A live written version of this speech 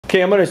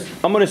Okay, I'm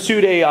gonna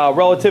shoot a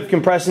relative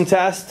compression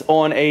test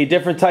on a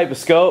different type of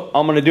scope.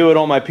 I'm gonna do it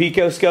on my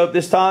Picoscope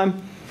this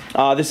time.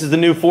 This is the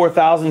new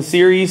 4000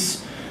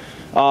 series.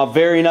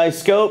 Very nice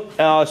scope.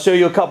 I'll show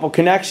you a couple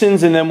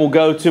connections and then we'll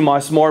go to my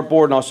smart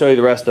board and I'll show you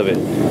the rest of it.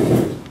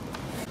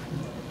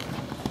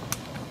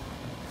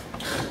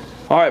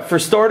 Alright, for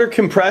starter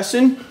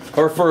compression,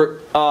 or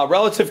for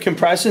relative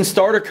compression,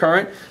 starter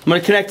current, I'm going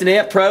to connect an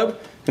amp probe.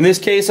 In this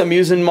case, I'm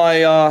using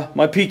my,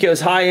 my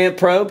Pico's high amp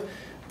probe.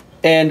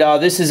 And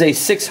this is a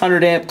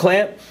 600 amp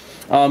clamp.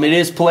 It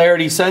is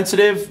polarity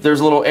sensitive. There's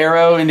a little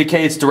arrow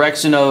indicates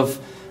direction of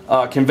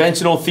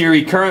conventional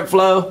theory current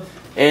flow.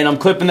 And I'm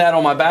clipping that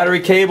on my battery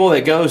cable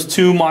that goes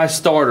to my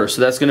starter. So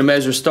that's going to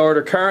measure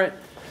starter current.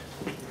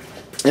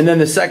 And then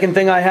the second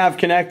thing I have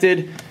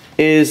connected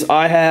is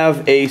I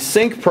have a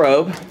sync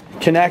probe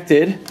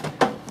connected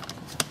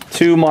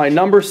to my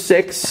number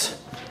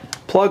 6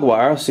 plug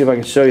wire. I'll see if I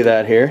can show you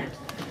that here.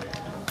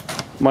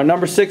 My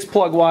number 6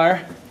 plug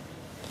wire.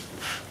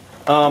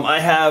 I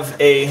have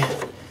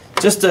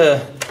just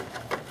a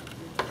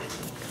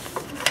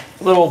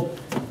little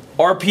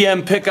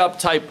RPM pickup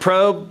type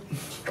probe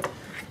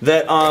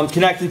that I'm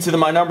connected to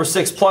my number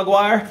 6 plug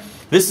wire.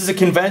 This is a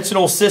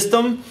conventional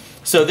system,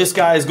 so this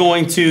guy is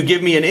going to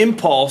give me an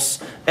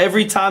impulse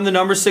every time the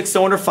number 6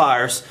 cylinder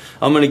fires.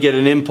 I'm going to get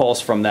an impulse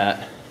from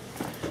that,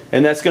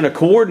 and that's going to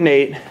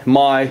coordinate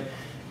my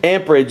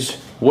amperage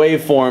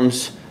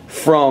waveforms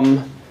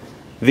from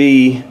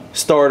the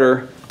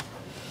starter.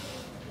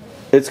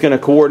 It's going to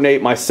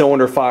coordinate my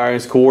cylinder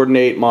firings,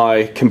 coordinate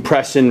my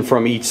compression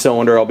from each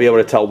cylinder. I'll be able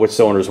to tell which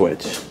cylinder is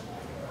which.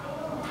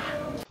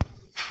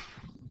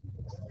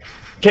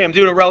 Okay, I'm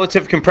doing a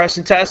relative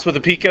compression test with a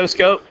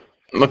Picoscope.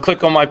 I'm going to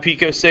click on my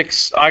Pico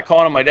 6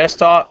 icon on my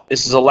desktop.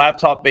 This is a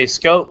laptop-based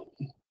scope.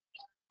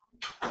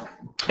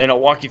 And I'll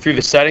walk you through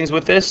the settings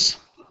with this.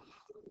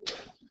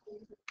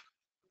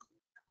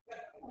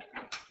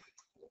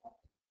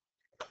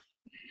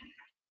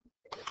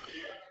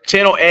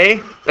 Channel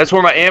A, that's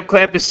where my amp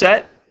clamp is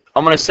set.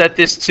 I'm going to set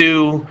this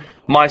to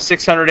my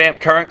 600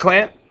 amp current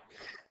clamp.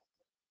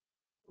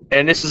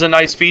 And this is a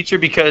nice feature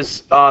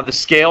because the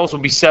scales will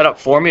be set up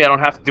for me. I don't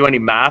have to do any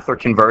math or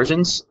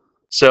conversions.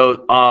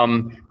 So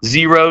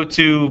 0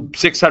 to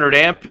 600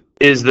 amp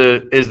is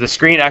the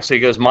screen. Actually,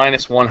 it goes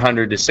minus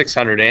 100 to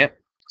 600 amp.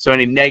 So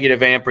any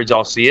negative amperage,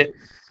 I'll see it.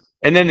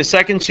 And then the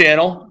second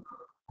channel,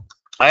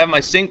 I have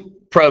my sync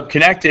probe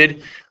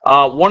connected.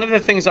 One of the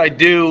things I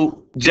do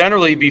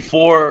generally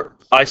before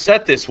I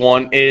set this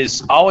one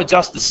is I'll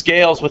adjust the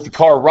scales with the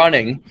car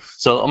running.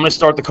 So I'm going to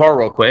start the car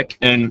real quick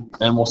and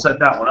we'll set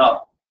that one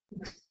up.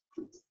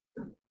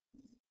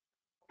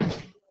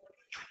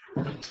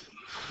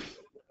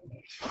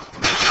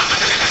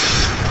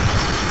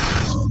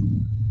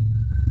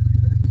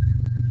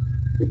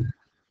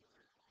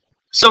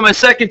 So my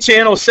second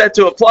channel is set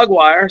to a plug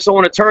wire, so I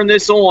want to turn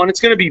this on.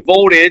 It's going to be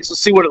voltage. Let's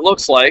see what it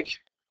looks like.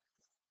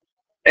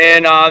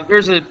 And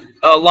there's a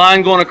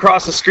line going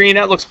across the screen.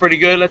 That looks pretty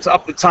good. Let's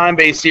up the time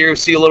base here.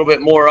 See a little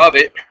bit more of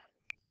it.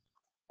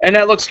 And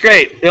that looks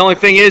great. The only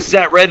thing is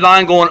that red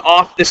line going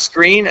off the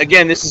screen.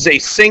 Again, this is a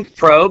sync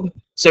probe.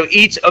 So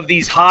each of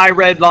these high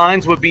red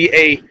lines would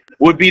be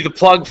the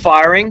plug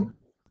firing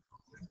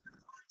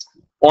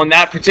on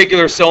that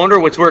particular cylinder,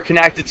 which we're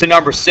connected to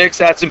number 6.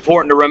 That's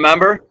important to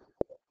remember.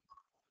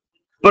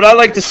 But I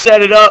like to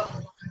set it up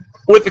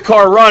with the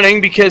car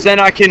running because then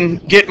I can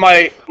get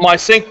my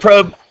sync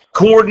probe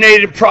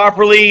coordinated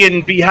properly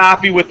and be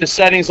happy with the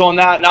settings on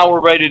that. Now we're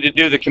ready to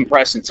do the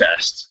compression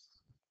test.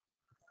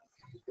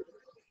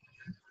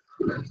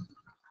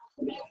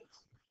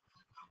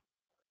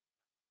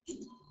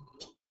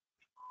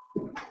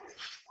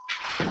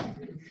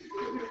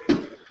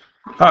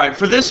 All right,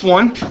 for this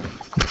one,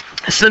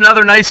 this is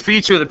another nice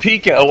feature of the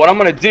Pico. What I'm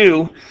going to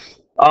do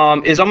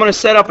is I'm going to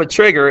set up a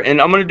trigger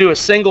and I'm going to do a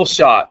single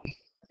shot.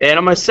 And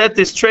I'm going to set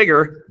this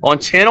trigger on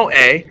channel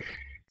A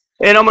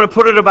and I'm going to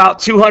put it about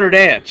 200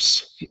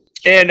 amps.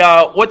 And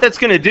what that's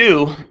going to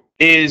do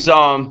is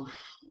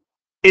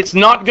it's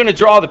not going to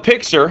draw the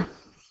picture.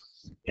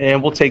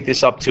 And we'll take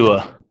this up to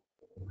a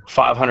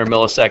 500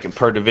 millisecond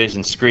per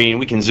division screen.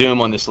 We can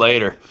zoom on this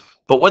later.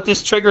 But what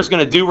this trigger is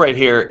going to do right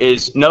here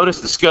is notice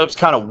the scope's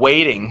kind of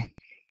waiting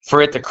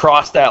for it to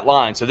cross that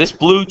line. So this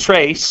blue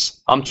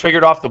trace, I'm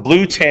triggered off the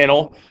blue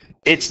channel.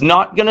 It's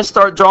not going to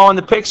start drawing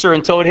the picture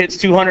until it hits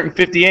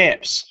 250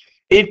 amps.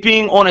 It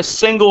being on a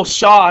single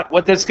shot,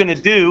 what that's going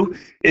to do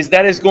is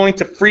that is going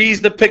to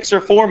freeze the picture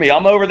for me.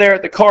 I'm over there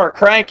at the car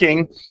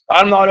cranking.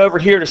 I'm not over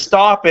here to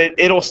stop it.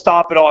 It'll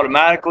stop it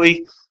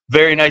automatically.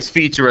 Very nice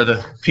feature of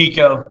the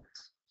Pico.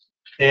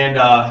 And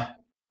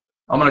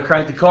I'm going to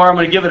crank the car. I'm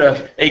going to give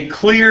it a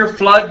clear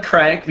flood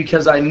crank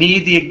because I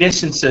need the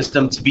ignition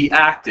system to be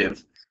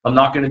active. I'm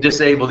not going to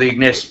disable the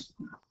ignition.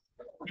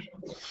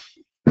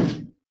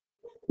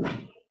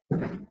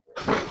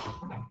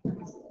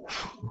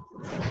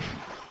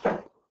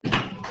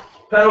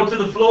 Pedal to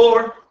the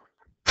floor.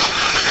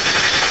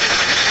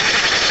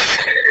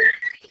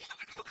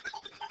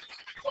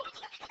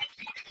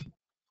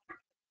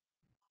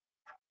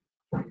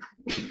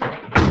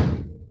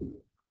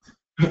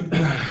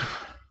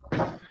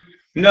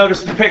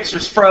 Notice the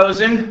picture's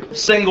frozen,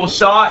 single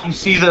shot. You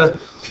see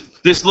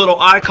this little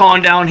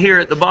icon down here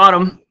at the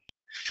bottom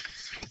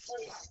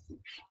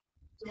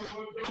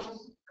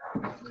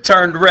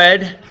turned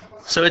red,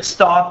 so it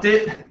stopped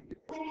it.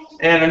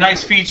 And a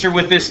nice feature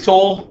with this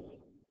tool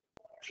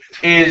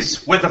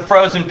is with a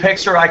frozen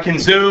picture, I can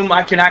zoom.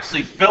 I can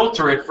actually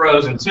filter it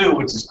frozen too,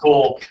 which is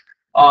cool.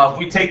 If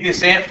we take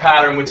this ant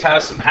pattern, which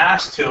has some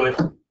hash to it,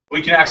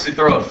 we can actually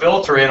throw a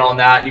filter in on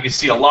that. You can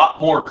see a lot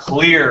more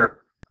clear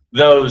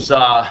those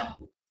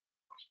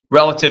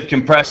relative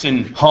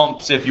compression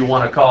humps, if you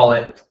want to call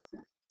it.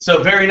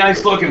 So very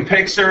nice looking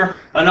picture.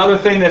 Another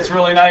thing that's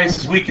really nice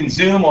is we can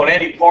zoom on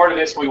any part of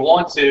this we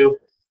want to.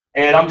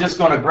 And I'm just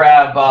going to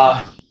grab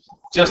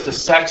just a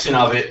section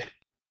of it.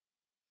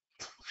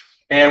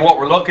 And what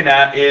we're looking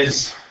at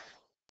is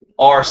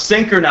our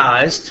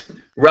synchronized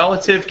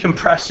relative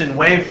compression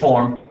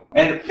waveform.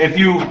 And if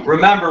you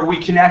remember, we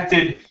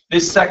connected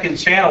this second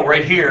channel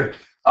right here.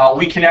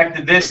 We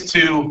connected this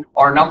to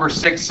our number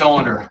 6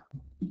 cylinder.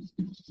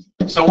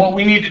 So what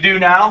we need to do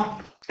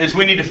now is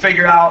we need to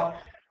figure out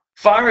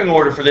firing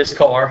order for this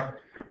car.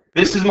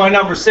 This is my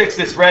number 6,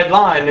 this red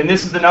line, and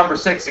this is the number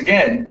 6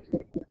 again.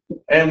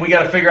 And we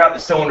got to figure out the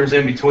cylinders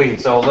in between.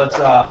 So let's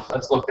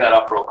look that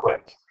up real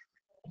quick.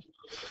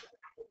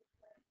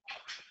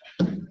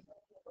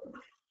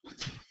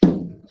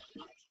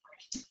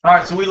 All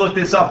right, so we looked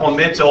this up on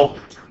Mitchell.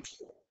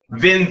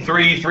 VIN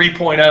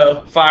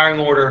 3.0 firing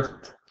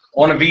order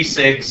on a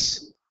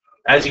V6,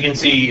 as you can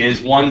see,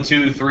 is 1,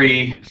 2,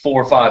 3,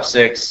 4, 5,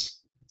 6.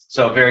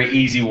 So a very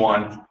easy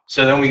one.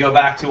 So then we go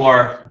back to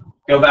our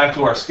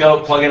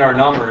scope, plug in our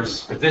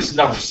numbers. If this is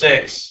number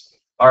 6,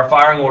 our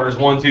firing order is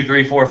 1, 2,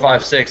 3, 4,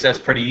 5, 6. That's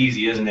pretty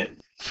easy, isn't it?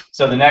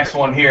 So the next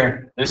one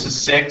here, this is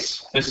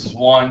 6. This is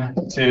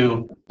 1,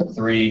 2,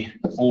 3,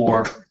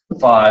 4,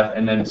 5,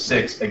 and then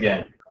 6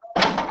 again.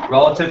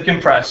 Relative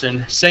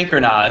compression,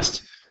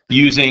 synchronized,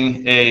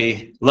 using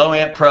a low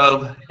amp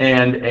probe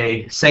and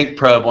a sync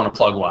probe on a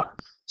plug wire.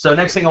 So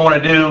next thing I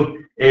want to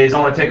do is I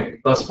want to take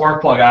a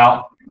spark plug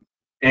out,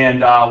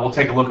 and we'll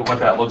take a look at what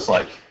that looks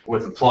like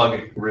with the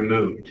plug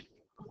removed.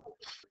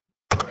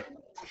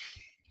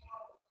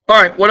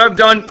 All right, what I've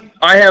done,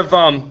 I have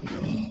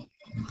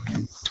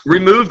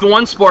removed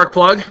one spark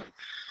plug,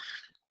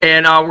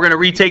 and we're going to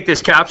retake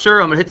this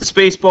capture. I'm going to hit the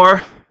space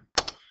bar,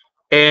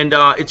 and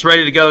it's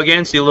ready to go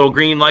again. See a little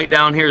green light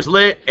down here is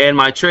lit, and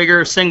my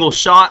trigger single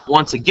shot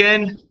once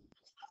again.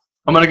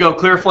 I'm going to go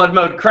clear flood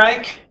mode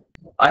crank.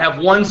 I have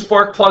one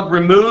spark plug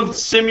removed,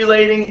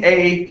 simulating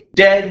a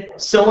dead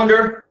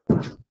cylinder.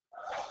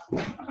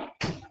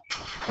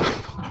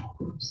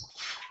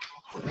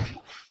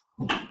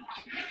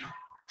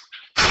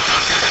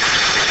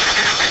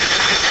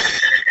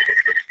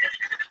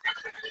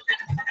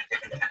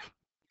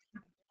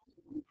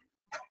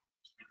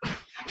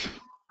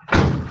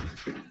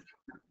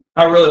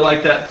 I really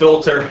like that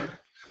filter.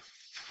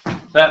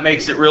 That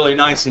makes it really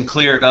nice and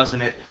clear,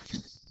 doesn't it?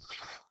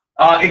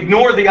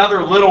 Ignore the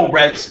other little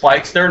red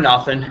spikes. They're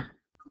nothing.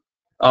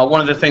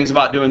 One of the things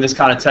about doing this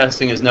kind of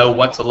testing is know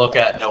what to look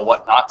at, know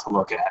what not to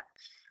look at.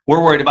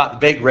 We're worried about the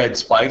big red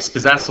spikes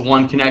because that's the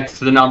one connected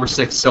to the number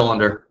 6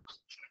 cylinder.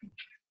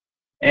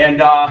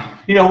 And,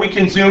 you know, we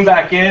can zoom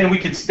back in. We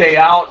can stay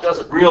out.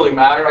 Doesn't really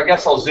matter. I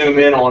guess I'll zoom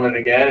in on it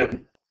again,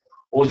 and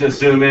we'll just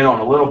zoom in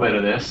on a little bit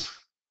of this.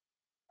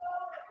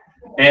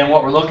 And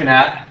what we're looking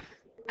at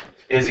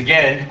is,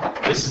 again,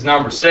 this is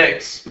number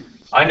 6.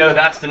 I know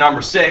that's the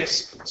number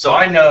 6, so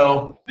I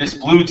know this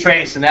blue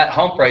trace and that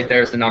hump right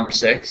there is the number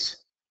 6,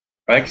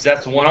 right? Because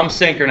that's the one I'm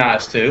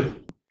synchronized to.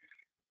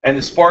 And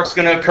the spark's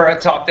going to occur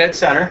at top dead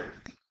center.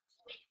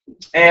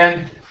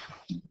 And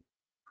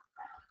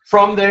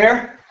from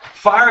there,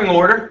 firing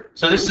order.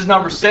 So this is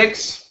number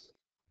 6,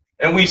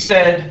 and we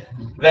said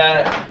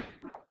that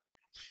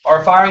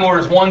our firing order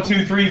is 1,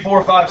 2, 3,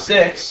 4, 5,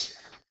 6.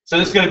 So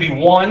this is going to be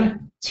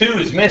 1, 2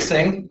 is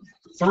missing,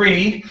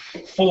 3,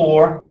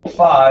 4,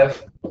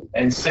 5,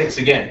 and 6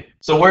 again.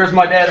 So where's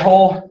my dead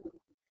hole?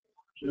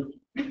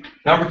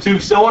 Number 2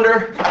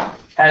 cylinder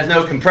has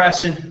no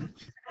compression,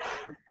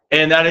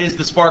 and that is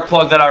the spark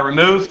plug that I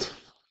removed.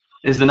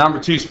 Is the number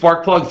 2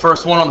 spark plug,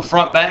 first one on the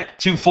front back,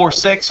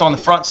 246 on the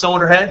front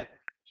cylinder head.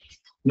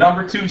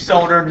 Number 2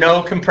 cylinder,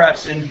 no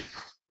compression.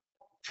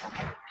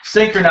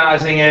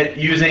 Synchronizing it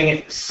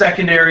using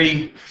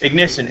secondary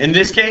ignition. In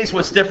this case,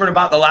 what's different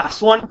about the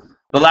last one?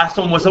 The last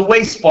one was a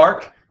waste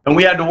spark, and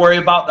we had to worry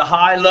about the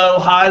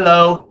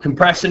high-low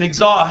compression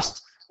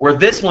exhaust, where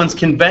this one's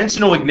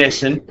conventional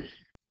ignition.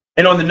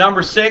 And on the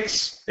number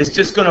 6, it's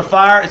just going to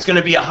fire. It's going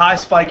to be a high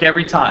spike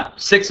every time.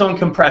 6 on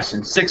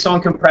compression, 6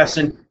 on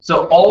compression.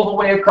 So all the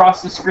way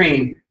across the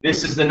screen,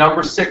 this is the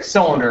number 6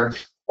 cylinder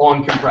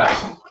on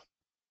compression.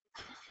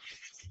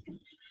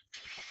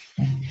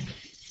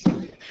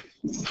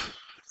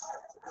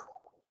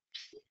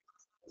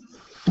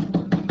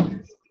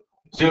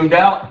 Zoomed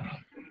out.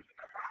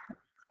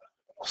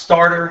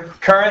 Starter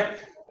current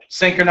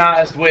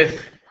synchronized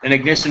with an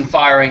ignition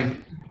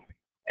firing.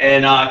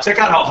 And check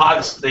out how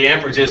high the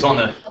amperage is on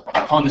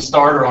on the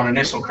starter on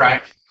initial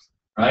crank,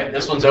 right?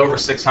 This one's over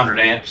 600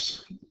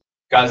 amps.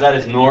 Guys, that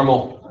is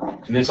normal.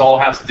 And this all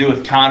has to do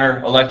with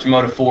counter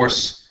electromotive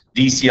force,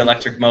 DC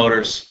electric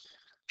motors.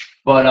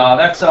 But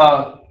that's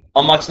a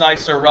much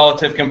nicer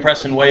relative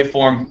compression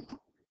waveform,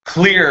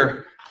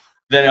 clear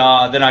than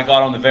I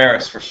got on the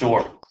Varus for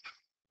sure.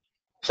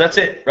 So that's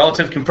it,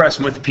 relative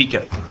compression with the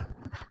Pico.